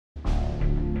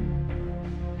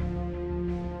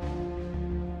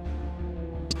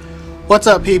What's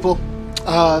up, people?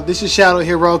 This is Shadow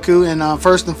Hiroku, and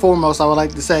first and foremost, I would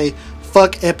like to say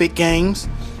fuck Epic Games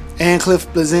and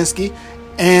Cliff Bleszinski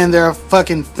and their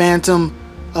fucking phantom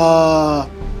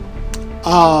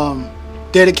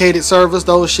dedicated servers.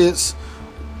 Those shits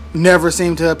never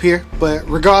seem to appear. But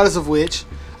regardless of which,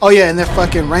 oh yeah, and their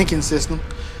fucking ranking system.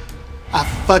 I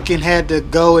fucking had to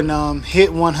go and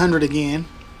hit 100 again,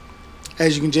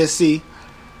 as you can just see.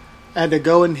 I had to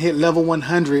go and hit level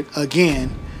 100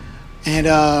 again. And,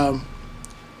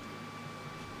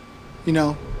 you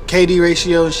know, KD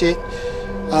ratio and shit,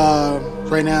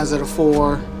 right now is at a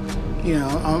 4. You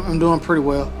know, I'm doing pretty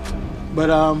well.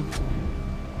 But, I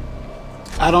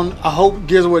hope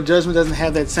Gears of War Judgment doesn't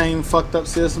have that same fucked up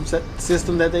system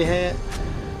that they had.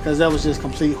 Because that was just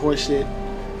complete horseshit.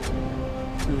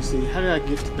 Let me see, how did I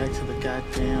get back to the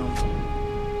goddamn...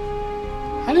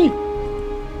 How do you...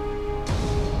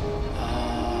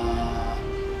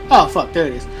 Oh, fuck, there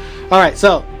it is. Alright,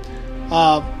 so,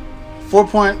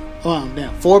 4.3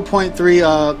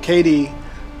 KD,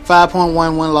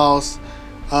 5.1 win loss.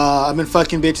 I've been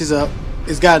fucking bitches up.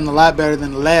 It's gotten a lot better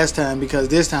than the last time because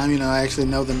this time, you know, I actually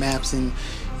know the maps and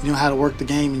you know how to work the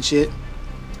game and shit.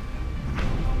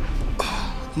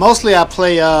 Mostly I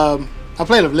played a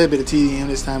little bit of TDM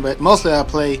this time, but mostly I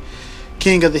play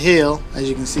King of the Hill, as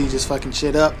you can see, just fucking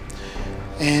shit up.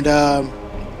 And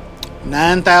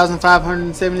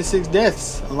 9,576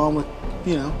 deaths, along with,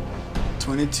 you know,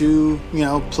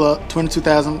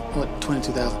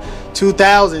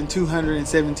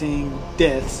 2,217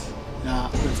 deaths.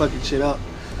 I've been fucking shit up.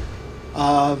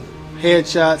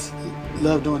 Headshots,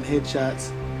 love doing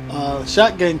headshots.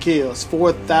 Shotgun kills,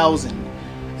 4,000,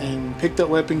 and picked up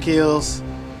weapon kills.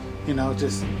 You know,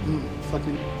 just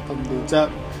fucking dudes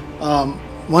up.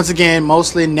 Once again,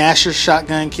 mostly Nasher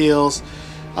shotgun kills.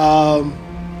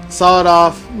 Saw it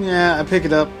off. Yeah, I pick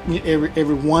it up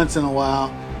every once in a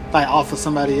while, like off of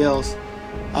somebody else.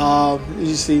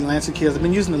 You see Lancer kills. I've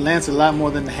been using the Lancer a lot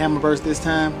more than the Hammerburst this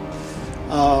time.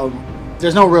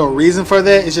 There's no real reason for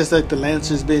that. It's just like the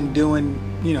Lancer's been doing,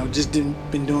 you know,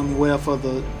 been doing me well for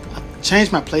the. I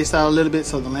changed my playstyle a little bit,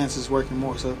 so the Lancer's working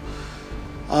more. So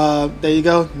there you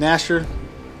go, Nasher.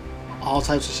 All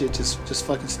types of shit, just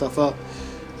fucking stuff up.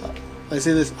 Let's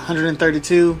see this,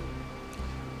 132.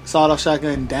 Sawed-off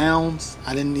shotgun downs.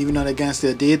 I didn't even know that gun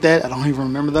still did that. I don't even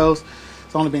remember those.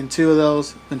 It's only been 2 of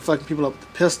those. Been fucking people up with the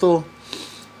pistol.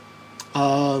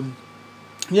 Yeah,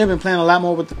 been playing a lot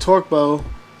more with the torque bow,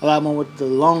 a lot more with the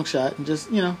long shot, and just,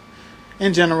 you know,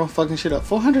 in general, fucking shit up.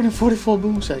 444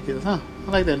 boom shot kills, huh?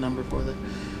 I like that number for that.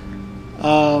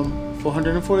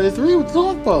 443 with the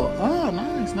torque bow. Oh,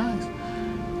 nice.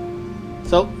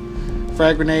 So,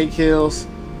 frag grenade kills.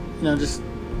 You know, just.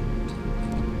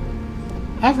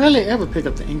 I rarely ever pick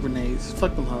up the ink grenades.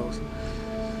 Fuck them hoes.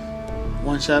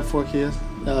 1 shot, 4 kills,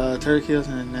 30 kills,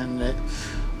 and then that.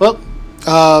 Well,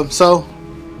 so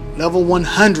level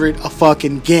 100 a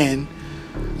fucking again.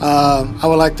 I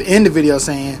would like to end the video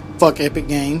saying fuck Epic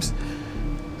Games.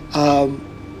 I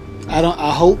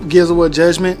hope Gears of War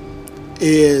Judgment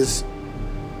it's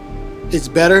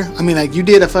better. I mean, like, you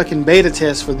did a fucking beta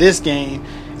test for this game,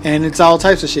 and it's all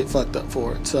types of shit fucked up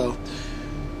for it. So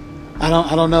I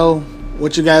don't know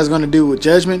what you guys are going to do with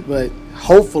Judgment, but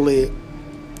hopefully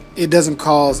it doesn't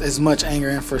cause as much anger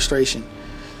and frustration.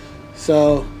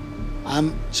 So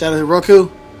I'm Shadow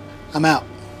Hiroku. I'm out.